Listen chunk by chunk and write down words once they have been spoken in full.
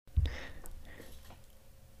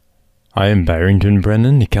I am Barrington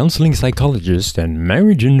Brennan, counseling psychologist and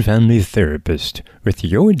marriage and family therapist, with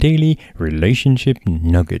your daily relationship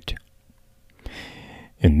nugget.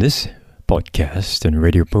 In this podcast and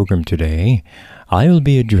radio program today, I will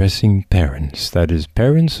be addressing parents, that is,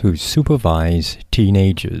 parents who supervise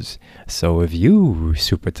teenagers. So if you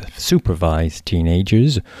supervise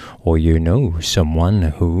teenagers, or you know someone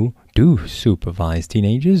who do supervise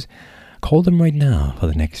teenagers, call them right now for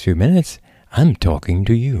the next few minutes. I'm talking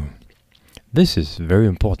to you. This is very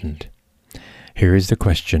important. Here is the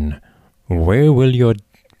question. Where will your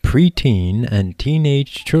preteen and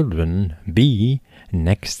teenage children be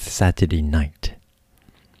next Saturday night?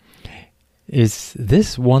 Is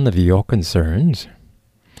this one of your concerns?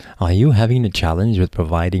 Are you having a challenge with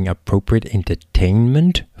providing appropriate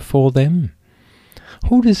entertainment for them?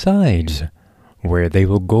 Who decides where they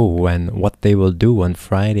will go and what they will do on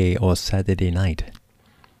Friday or Saturday night?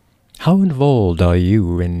 How involved are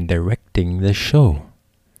you in directing the show?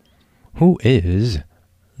 Who is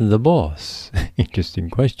the boss? Interesting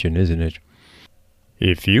question, isn't it?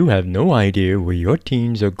 If you have no idea where your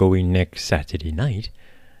teens are going next Saturday night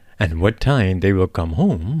and what time they will come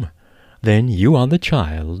home, then you are the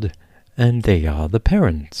child and they are the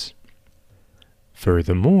parents.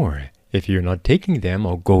 Furthermore, if you're not taking them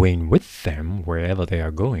or going with them wherever they are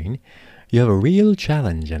going, you have a real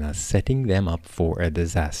challenge and are setting them up for a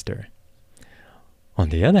disaster. On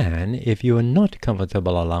the other hand, if you are not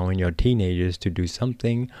comfortable allowing your teenagers to do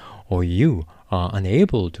something or you are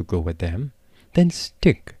unable to go with them, then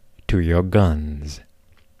stick to your guns.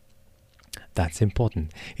 That's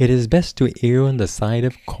important. It is best to err on the side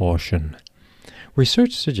of caution.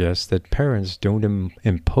 Research suggests that parents don't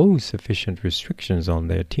impose sufficient restrictions on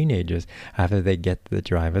their teenagers after they get the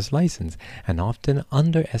driver's license and often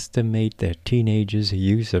underestimate their teenagers'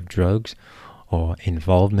 use of drugs or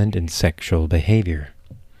involvement in sexual behavior.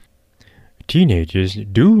 Teenagers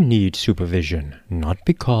do need supervision, not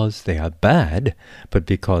because they are bad, but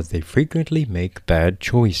because they frequently make bad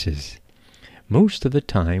choices. Most of the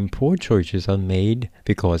time, poor choices are made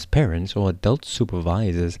because parents or adult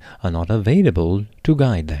supervisors are not available to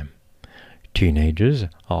guide them. Teenagers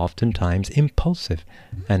are oftentimes impulsive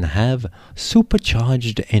and have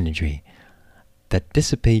supercharged energy that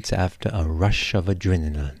dissipates after a rush of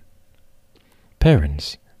adrenaline.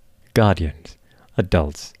 Parents, guardians,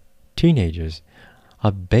 adults, teenagers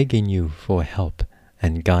are begging you for help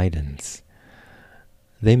and guidance.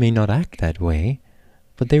 They may not act that way,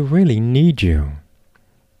 but they really need you.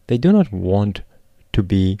 They do not want to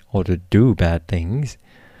be or to do bad things.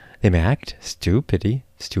 They may act stupidly,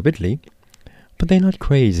 but they're not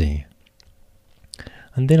crazy.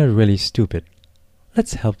 And they're not really stupid.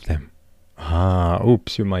 Let's help them.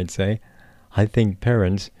 Oops, you might say. I think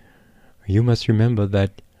parents, you must remember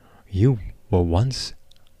that you were once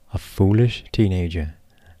a foolish teenager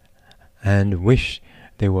and wish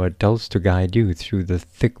there were adults to guide you through the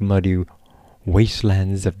thick, muddy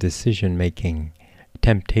wastelands of decision-making,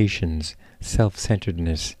 temptations,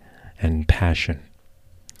 self-centeredness, and passion.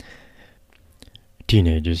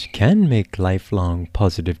 Teenagers can make lifelong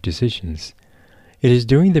positive decisions. It is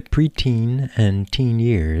during the preteen and teen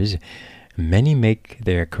years many make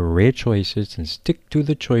their career choices and stick to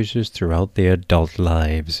the choices throughout their adult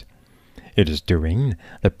lives. It is during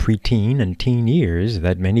the preteen and teen years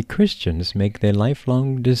that many Christians make their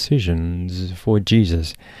lifelong decisions for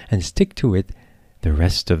Jesus and stick to it the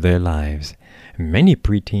rest of their lives. Many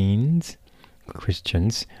preteens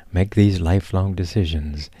Christians make these lifelong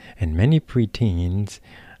decisions, and many preteens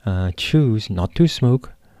choose not to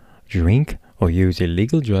smoke, drink, or use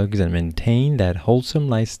illegal drugs and maintain that wholesome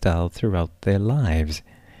lifestyle throughout their lives.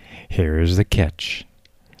 Here is the catch.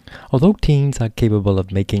 Although teens are capable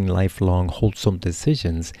of making lifelong wholesome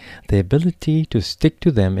decisions, the ability to stick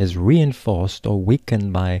to them is reinforced or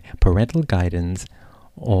weakened by parental guidance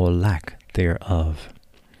or lack thereof.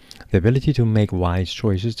 The ability to make wise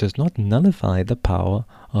choices does not nullify the power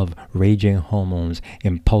of raging hormones,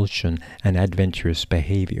 impulsion, and adventurous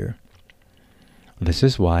behavior. This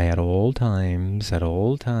is why at all times,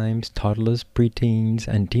 toddlers, preteens,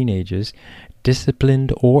 and teenagers,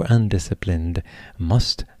 disciplined or undisciplined,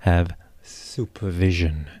 must have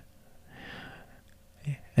supervision.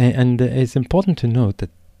 And it's important to note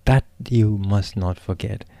that you must not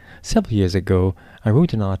forget. Several years ago, I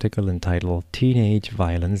wrote an article entitled Teenage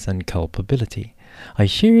Violence and Culpability. I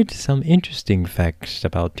shared some interesting facts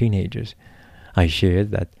about teenagers. I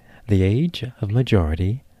shared that the age of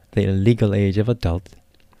majority, the legal age of adult,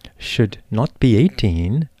 should not be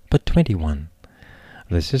 18, but 21.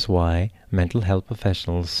 This is why mental health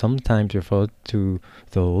professionals sometimes refer to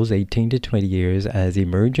those 18 to 20 years as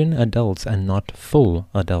emerging adults and not full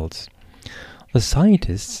adults. The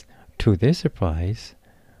scientists, to their surprise,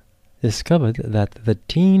 discovered that the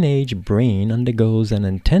teenage brain undergoes an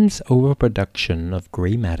intense overproduction of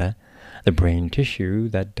gray matter, the brain tissue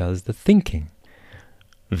that does the thinking.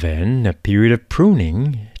 Then a period of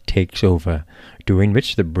pruning takes over, during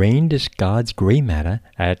which the brain discards gray matter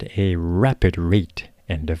at a rapid rate.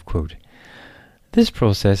 End of quote. This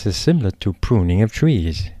process is similar to pruning of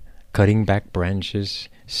trees. Cutting back branches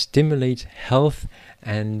stimulates health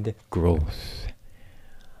and growth.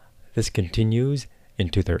 This continues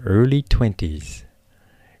into the early 20s.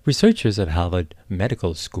 Researchers at Harvard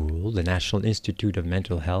Medical School, the National Institute of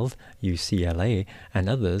Mental Health, UCLA, and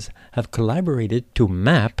others have collaborated to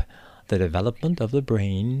map the development of the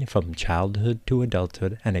brain from childhood to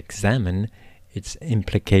adulthood and examine its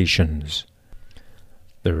implications.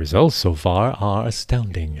 The results so far are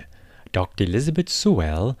astounding. Dr. Elizabeth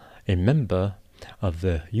Sewell, a member of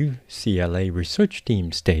the UCLA research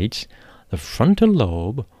team, states, the frontal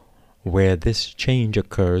lobe, where this change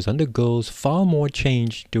occurs, undergoes far more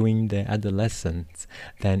change during their adolescence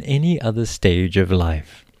than any other stage of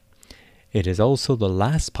life. It is also the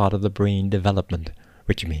last part of the brain development,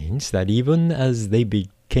 which means that even as they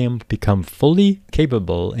become fully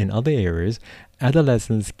capable in other areas,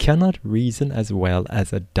 adolescents cannot reason as well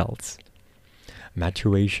as adults.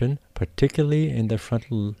 Maturation, particularly in the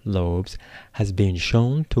frontal lobes, has been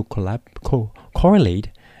shown to correlate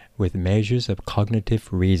with measures of cognitive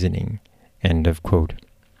reasoning. End of quote.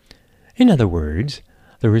 In other words,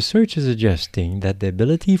 the research is suggesting that the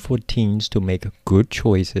ability for teens to make good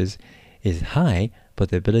choices is high, but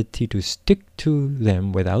the ability to stick to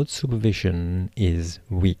them without supervision is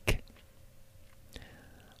weak.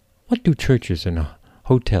 What do churches and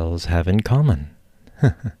hotels have in common?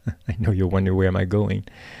 I know you're wondering where am I going.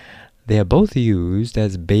 They are both used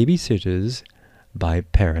as babysitters by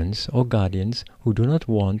parents or guardians who do not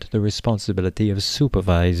want the responsibility of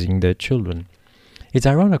supervising their children. It's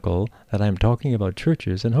ironical that I'm talking about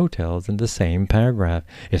churches and hotels in the same paragraph,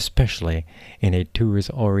 especially in a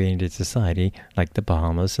tourist-oriented society like the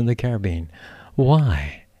Bahamas and the Caribbean.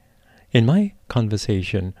 Why? In my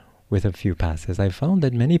conversation with a few pastors, I found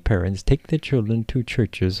that many parents take their children to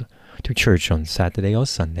church on Saturday or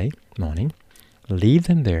Sunday morning, leave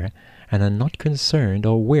them there, and are not concerned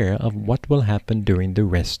or aware of what will happen during the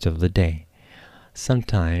rest of the day.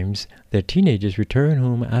 Sometimes their teenagers return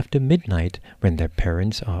home after midnight when their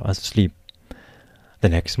parents are asleep. The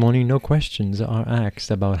next morning, no questions are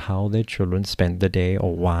asked about how their children spent the day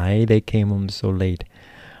or why they came home so late.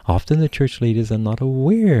 Often the church leaders are not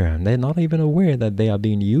aware, they're not even aware that they are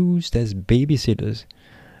being used as babysitters.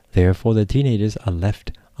 Therefore, the teenagers are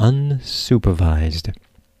left unsupervised.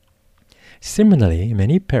 Similarly,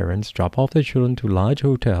 many parents drop off their children to large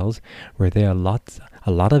hotels where there are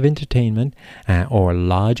a lot of entertainment or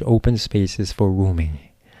large open spaces for rooming.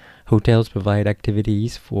 Hotels provide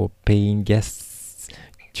activities for paying guests,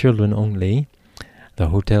 children only. The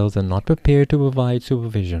hotels are not prepared to provide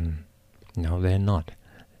supervision. No, they're not.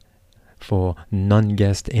 For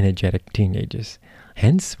non-guest energetic teenagers.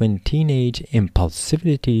 Hence, when teenage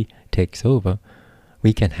impulsivity takes over,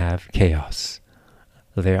 we can have chaos.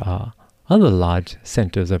 There are other large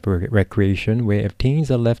centers of recreation where if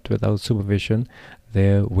teens are left without supervision,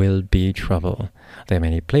 there will be trouble. There are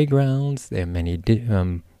many playgrounds, there are many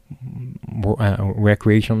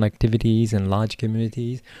recreational activities in large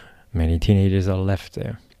communities. Many teenagers are left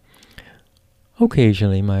there.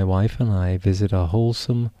 Occasionally, my wife and I visit a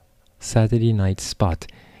wholesome Saturday night spot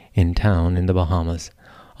in town in the Bahamas.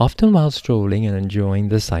 Often while strolling and enjoying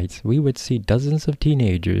the sights, we would see dozens of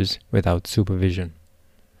teenagers without supervision.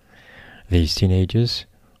 These teenagers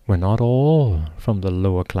were not all from the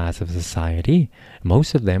lower class of society.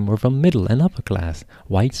 Most of them were from middle and upper class,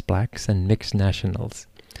 whites, blacks, and mixed nationals.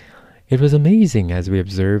 It was amazing as we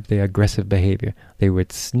observed their aggressive behavior. They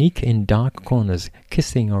would sneak in dark corners,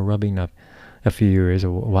 kissing or rubbing up. A few years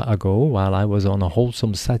ago, while I was on a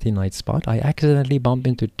wholesome Saturday night spot, I accidentally bumped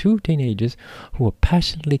into two teenagers who were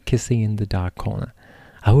passionately kissing in the dark corner.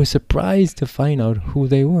 I was surprised to find out who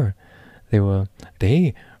they were. They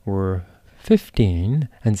were 15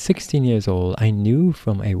 and 16 years old. I knew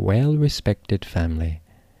from a well-respected family.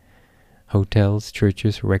 Hotels,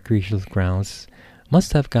 churches, recreational grounds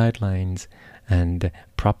must have guidelines and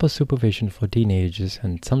proper supervision for teenagers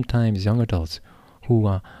and sometimes young adults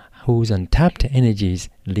whose untapped energies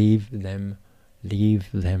leave them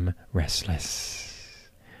restless.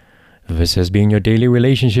 This has been your daily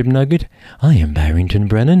relationship nugget. I am Barrington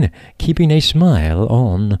Brennan, keeping a smile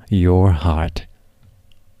on your heart.